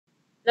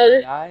No,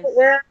 this Guys,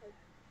 where.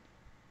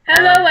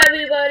 Hello,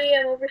 everybody.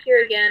 I'm over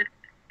here again.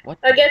 what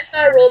I the guess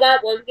hell? our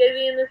robot was gonna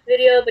be in this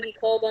video, but he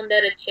called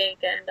undead a chink,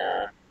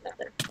 and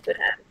nothing good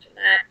happened from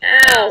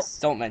that. Ow!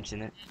 Don't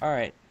mention it.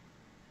 Alright.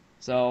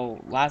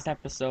 So, last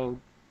episode,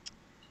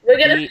 We're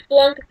gonna Dean,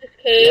 splunk this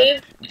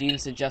cave. Dean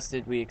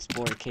suggested we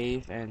explore a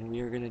cave, and we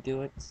are gonna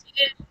do it.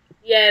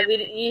 Yeah, you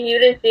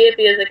didn't see it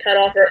because it cut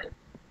off. No,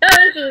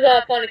 this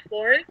was fun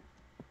exploring.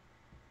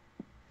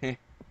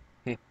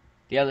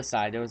 The other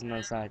side, there was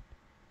another side.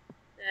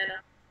 Yeah,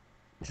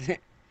 no.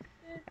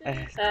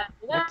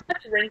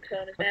 What's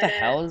ringtone? Is What that the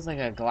hell is like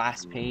a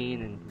glass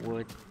pane and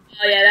wood?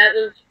 Oh yeah, that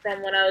was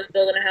from when I was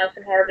building a house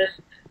in Harvest.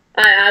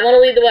 I want to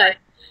lead the way.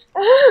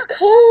 Oh,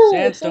 cold!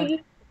 Sandstone.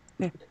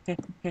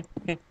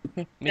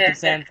 Making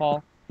sand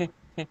fall.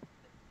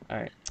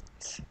 Alright.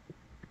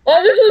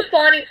 Well, this was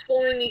fun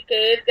exploring these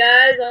caves,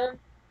 guys.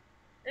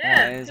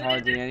 Yeah. It is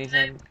hardly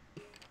anything.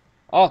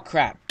 Oh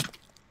crap.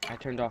 I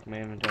turned off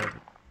my inventory.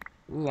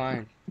 Ooh,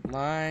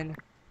 line.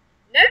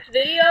 Next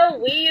video,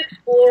 we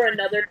explore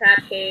another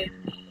crap cave.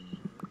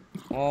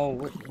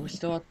 Oh, we're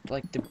still at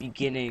like the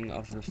beginning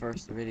of the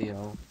first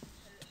video.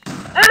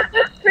 Ah,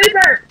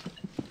 creeper!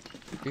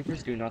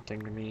 Creepers do nothing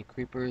to me.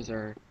 Creepers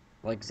are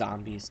like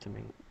zombies to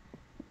me.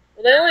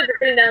 Well, they only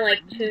bring down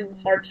like 2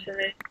 hearts for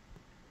me.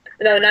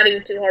 No, not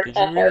even 2 hearts.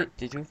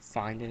 Did you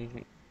find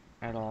anything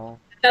at all?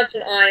 I found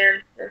some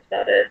iron. That's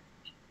about it.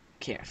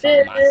 Can't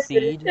find my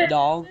seed,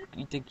 dog.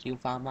 You think you'll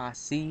find my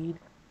seed?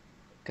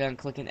 Cause I'm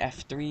clicking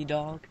F3,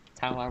 dog. That's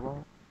how I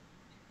roll.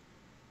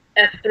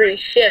 F3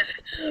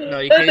 shift. No,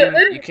 you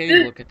can't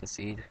even look at the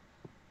seed.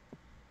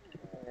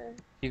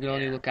 You can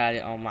only look at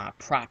it on my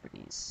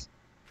properties.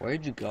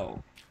 Where'd you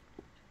go?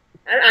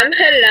 I'm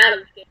headed out of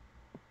this game.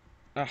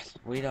 Ugh,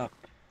 wait up.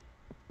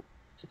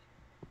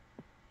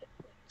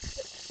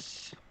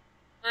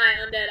 Alright,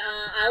 undead.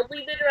 I'll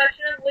lead the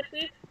direction of which we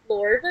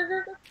explored.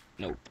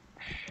 Nope.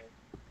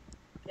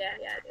 Yeah,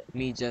 I do.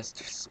 Me just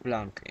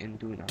splunk and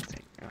do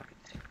nothing. Alright.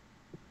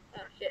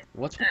 Oh shit.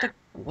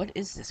 What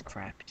is this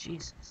crap?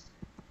 Jesus.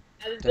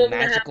 The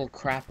magical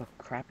crap of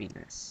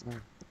crappiness.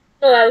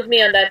 No, that was me,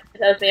 undead.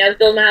 That was me. I was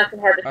building my house in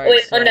Harvest. Right,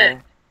 wait, so,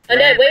 undead.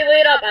 Undead,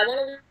 wait up. I want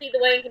to lead the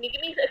way. Can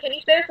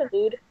you spare some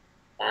food?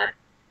 God.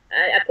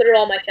 I put it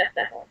all in my chest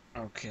at home.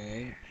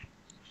 Okay.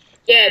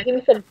 Yeah, give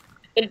me some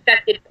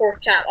infected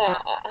pork chop.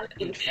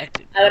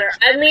 Infected?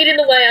 I'm leading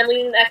the way. I'm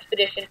leading the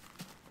expedition.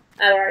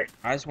 Alright.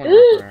 I just want to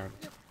look around.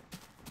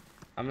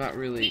 I'm not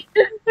really...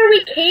 This is where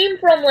we came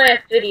from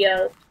last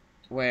video.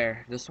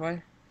 Where? This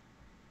way?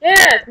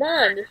 Yeah, come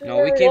on. This is No,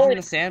 where we came from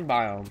the sand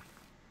biome.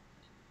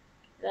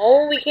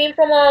 No, we came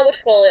from, what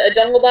you call it, a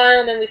jungle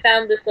biome, and we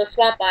found this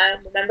swamp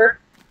biome, remember?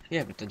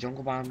 Yeah, but the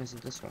jungle biome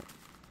isn't this way.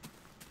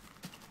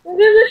 Who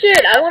gives a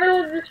shit? I want to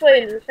go this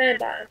way into the sand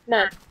biome. Come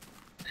on.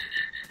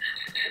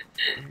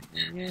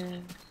 Yeah.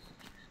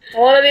 I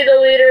want to be the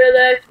leader of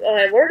the...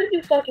 Okay, where did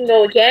you fucking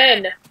go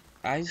again?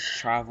 I just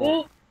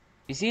travel.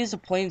 You see, there's a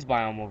plains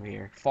biome over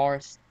here.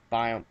 Forest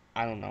biome.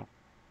 I don't know.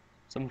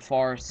 Some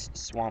forest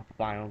swamp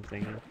biome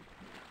thing.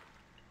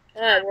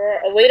 Alright,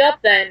 wait up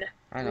then.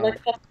 I know.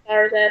 Like fucking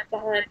cars ass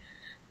behind.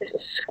 There's a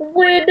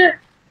squid.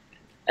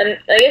 And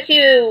I guess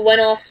you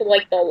went off to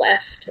like the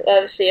left.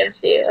 Oh, I see you.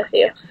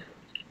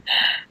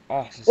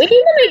 Oh, We need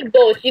to make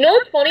boats. You know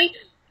what's funny?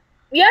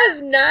 We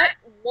have not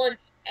once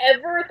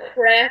ever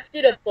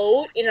crafted a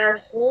boat in our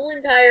whole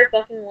entire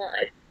fucking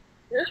life.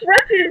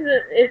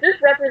 Is this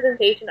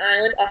representation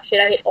island? Oh shit,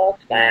 I hit alt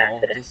by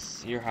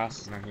accident. Your house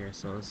is not here,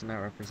 so it's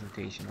not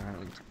representation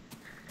island.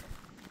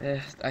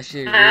 I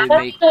should I'm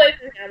really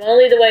gonna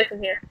lead the way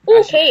from here.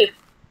 Ooh, cave.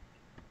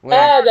 Where?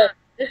 Oh,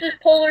 this is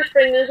Polar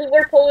Springs. This is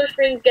where Polar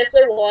Springs gets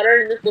their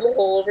water in this little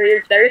hole over here.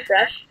 It's very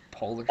fresh.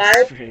 Polar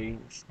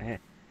Springs.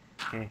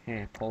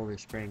 Polar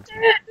Springs.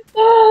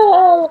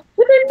 Oh,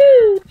 with a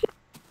new.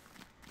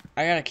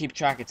 I gotta keep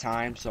track of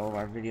time so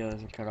our video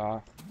doesn't cut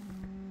off.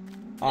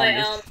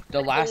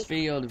 The last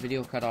video, the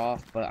video cut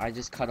off, but I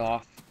just cut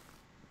off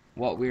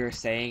what we were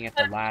saying at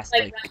the last,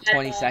 like,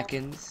 20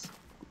 seconds.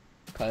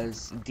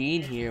 Because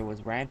Dean here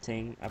was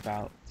ranting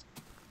about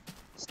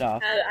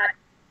stuff.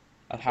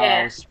 Of how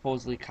I was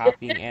supposedly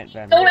copying Ant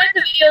Venom. Don't end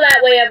the video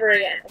that way ever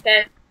again,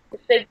 okay?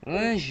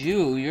 Where's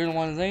you? You're the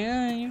one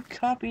saying, you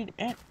copied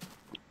Ant.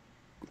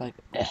 Like,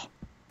 ugh.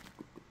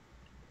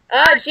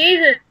 Ah,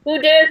 Jesus! Who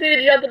dares me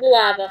to jump in the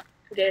lava?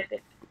 Who dares me?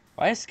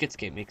 Why does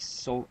Skitscape make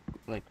so,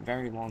 like,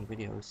 very long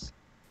videos?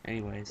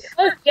 Anyways.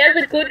 Oh, he has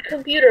a good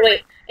computer.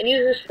 Wait, and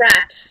uses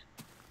fraps.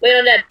 Wait,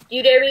 on that. Do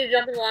you dare me to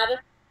jump in the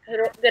lava?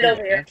 Get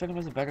over here. Ant Venom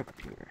has a better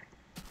computer.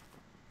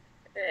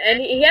 And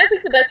he has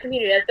like the best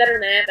computer. That's better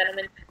than Ant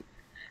Venom.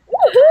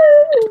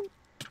 Woohoo!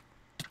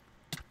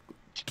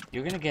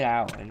 You're gonna get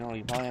out. I know.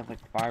 You probably have like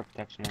fire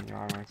protection on your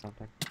armor or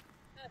something.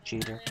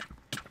 Cheater.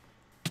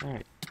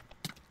 Alright.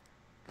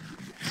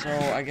 So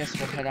I guess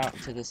we'll head out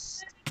to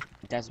this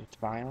desert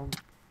biome.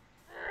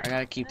 I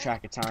gotta keep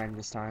track of time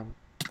this time.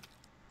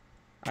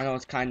 I know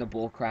it's kind of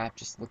bullcrap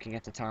just looking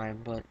at the time,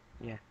 but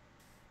yeah.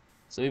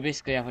 So we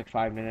basically have like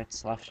 5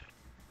 minutes left.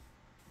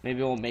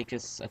 Maybe we'll make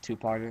this a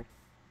 2-parter.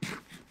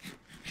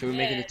 Should we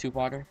make it a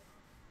two-parter?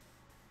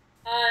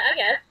 I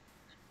guess.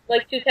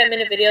 Like 2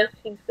 10-minute videos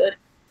seems good.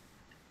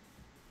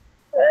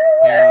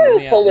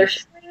 Polar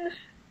strings.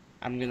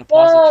 I'm gonna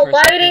pause it for a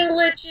second. Lighting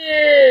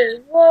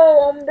glitches!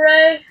 Whoa,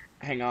 hombre!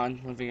 Hang on,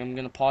 I'm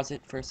gonna pause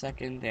it for a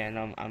second, and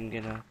I'm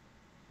gonna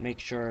make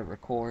sure it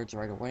records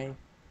right away.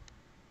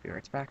 Be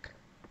right back.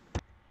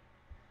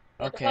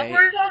 What the fuck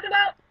were you talking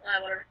about?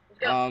 Whatever. Let's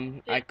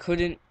go. I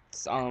couldn't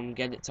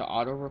get it to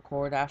auto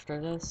record after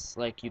this.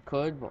 Like you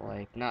could, but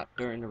like not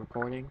during the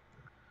recording.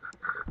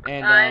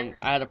 And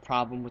I had a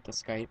problem with the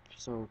Skype,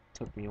 so it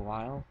took me a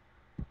while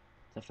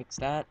to fix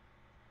that.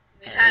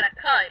 We had a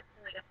cut,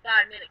 like a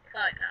 5-minute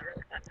cut, not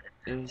really 5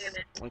 minutes. It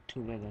was like 2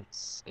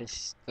 minutes.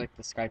 It's like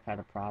the Skype had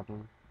a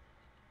problem.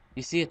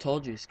 You see, I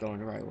told you it's going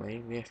the right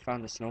way. We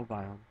found a snow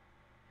biome.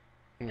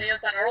 Video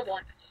on our old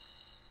one.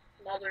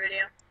 Some older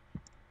video.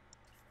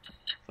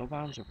 Snow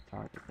biomes are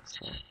retarded,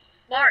 so.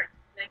 Smart.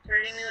 Thanks for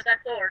hitting me with that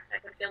sword. I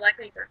can feel like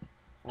creeper.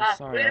 Well,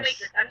 sorry, we're gonna make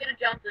this. I'm gonna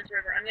jump this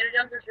river. I'm gonna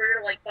jump this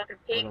river like fucking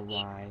pig. What a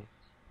lie.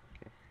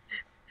 Okay.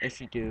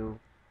 If you do.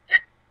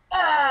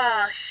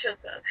 Ah,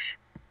 Shoko.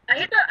 I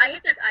hit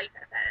this ice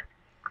at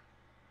that.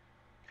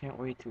 Can't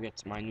wait to get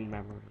to my new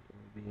memory. It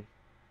will be.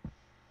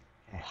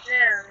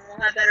 Yeah, we'll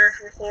have better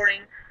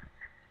recording.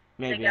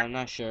 Maybe, I'm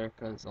not sure,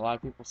 because a lot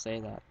of people say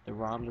that the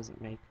ROM doesn't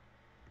make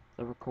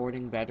the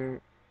recording better.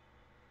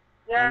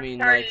 Well, I mean,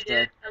 like,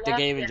 the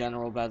game in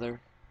general better.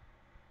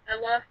 I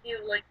lost you,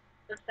 like,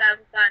 the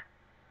 1,000th time.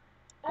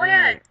 Oh,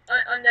 yeah,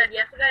 Undead,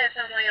 yesterday I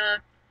found my,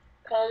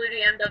 Call of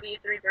Duty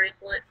MW3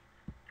 bracelet.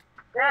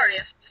 Where are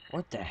you?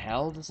 What the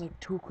hell? There's, like,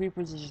 2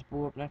 creepers that just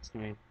blew up next to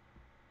me.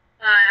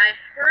 I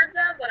heard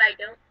them, but I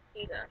don't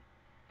see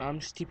them.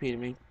 Just TP to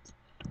me.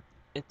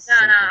 It's I'm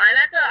still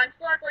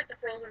at, like, the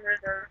frozen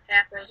river,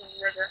 half-frozen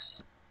river.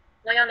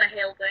 Like, on the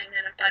hill thing,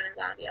 and I'm finding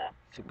zombie off.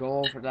 To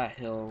go over that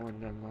hill,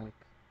 and then, like,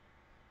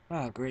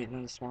 oh, great,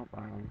 another swamp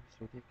biome. It's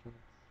ridiculous.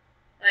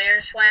 Oh, you're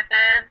a swamp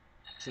man?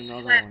 It's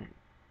another one.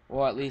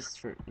 Well, at least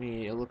for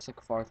me, it looks like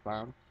a forest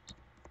biome.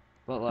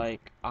 But,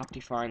 like,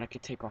 Optifine, I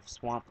could take off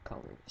swamp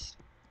colors.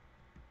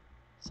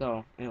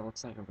 So, it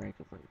looks like a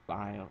regular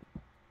biome.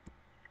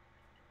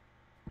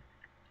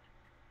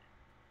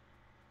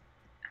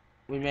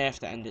 We may have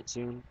to end it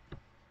soon.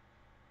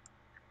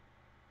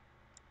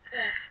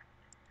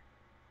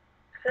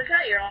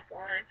 Forgot you're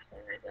offline for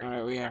some reason.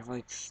 Alright, we have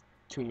like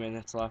 2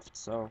 minutes left,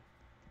 so.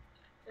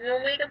 And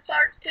we'll make a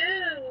part 2!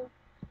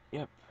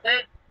 Yep.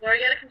 Wait, we're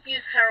gonna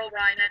confuse Harold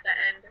Ryan at the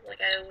end,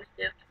 like I always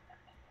do.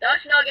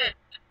 Dutch Nugget!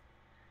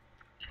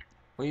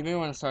 Well, you may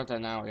want to start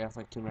that now. We have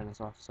like 2 minutes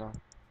left, so.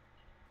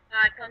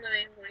 Come to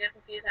me. We're gonna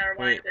confuse Harold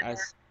Ryan a bit more.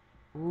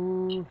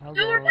 Ooh, hello.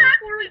 Dude, we're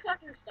back where we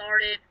fucking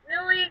started.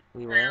 Really?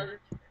 We were?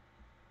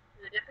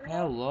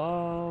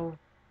 Hello.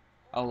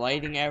 A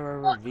lighting error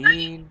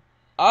ravine.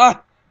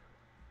 Ah!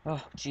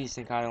 Oh, jeez,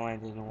 think I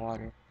landed in the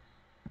water.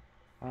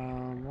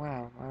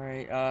 Wow.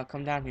 Alright,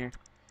 come down here.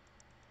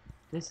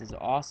 This is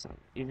awesome.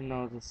 Even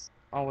though this...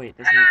 Oh, wait,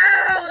 this is...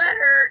 Ow, that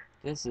hurt!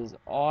 This is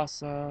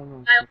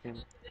awesome. I'll put the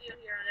video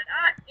here on it.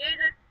 Ah,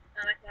 Jesus!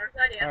 Not my smartest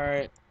idea.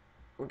 Alright.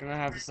 We're gonna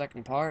have the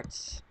second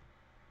parts.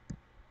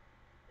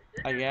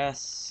 I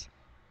guess.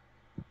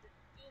 It's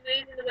too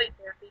amazing to wait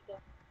for,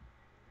 people.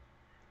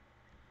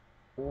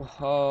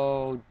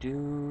 Whoa,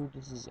 dude,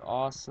 this is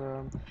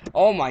awesome.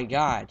 Oh my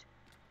god.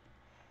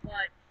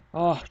 What?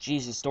 Oh,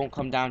 Jesus, don't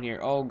come down here.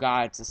 Oh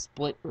god, it's a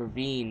split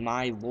ravine.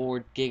 My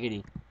lord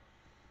giggity.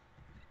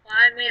 Well,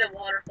 I made a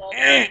waterfall.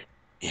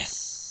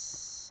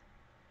 Yes.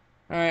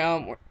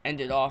 Alright, we'll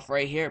end it off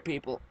right here,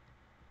 people.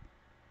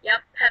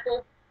 Yep,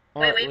 Pebble.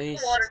 Or wait at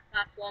least, the water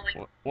stop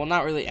flowing. Well,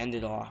 not really end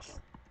it off.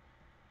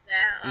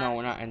 Yeah, no,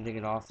 we're not ending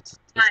it off. It's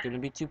gonna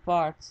be 2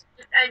 parts.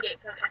 Just end it,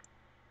 okay.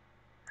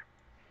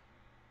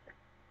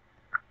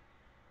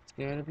 It's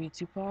gonna be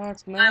 2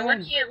 parts, man. Let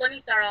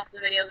me start off the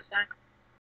video this time.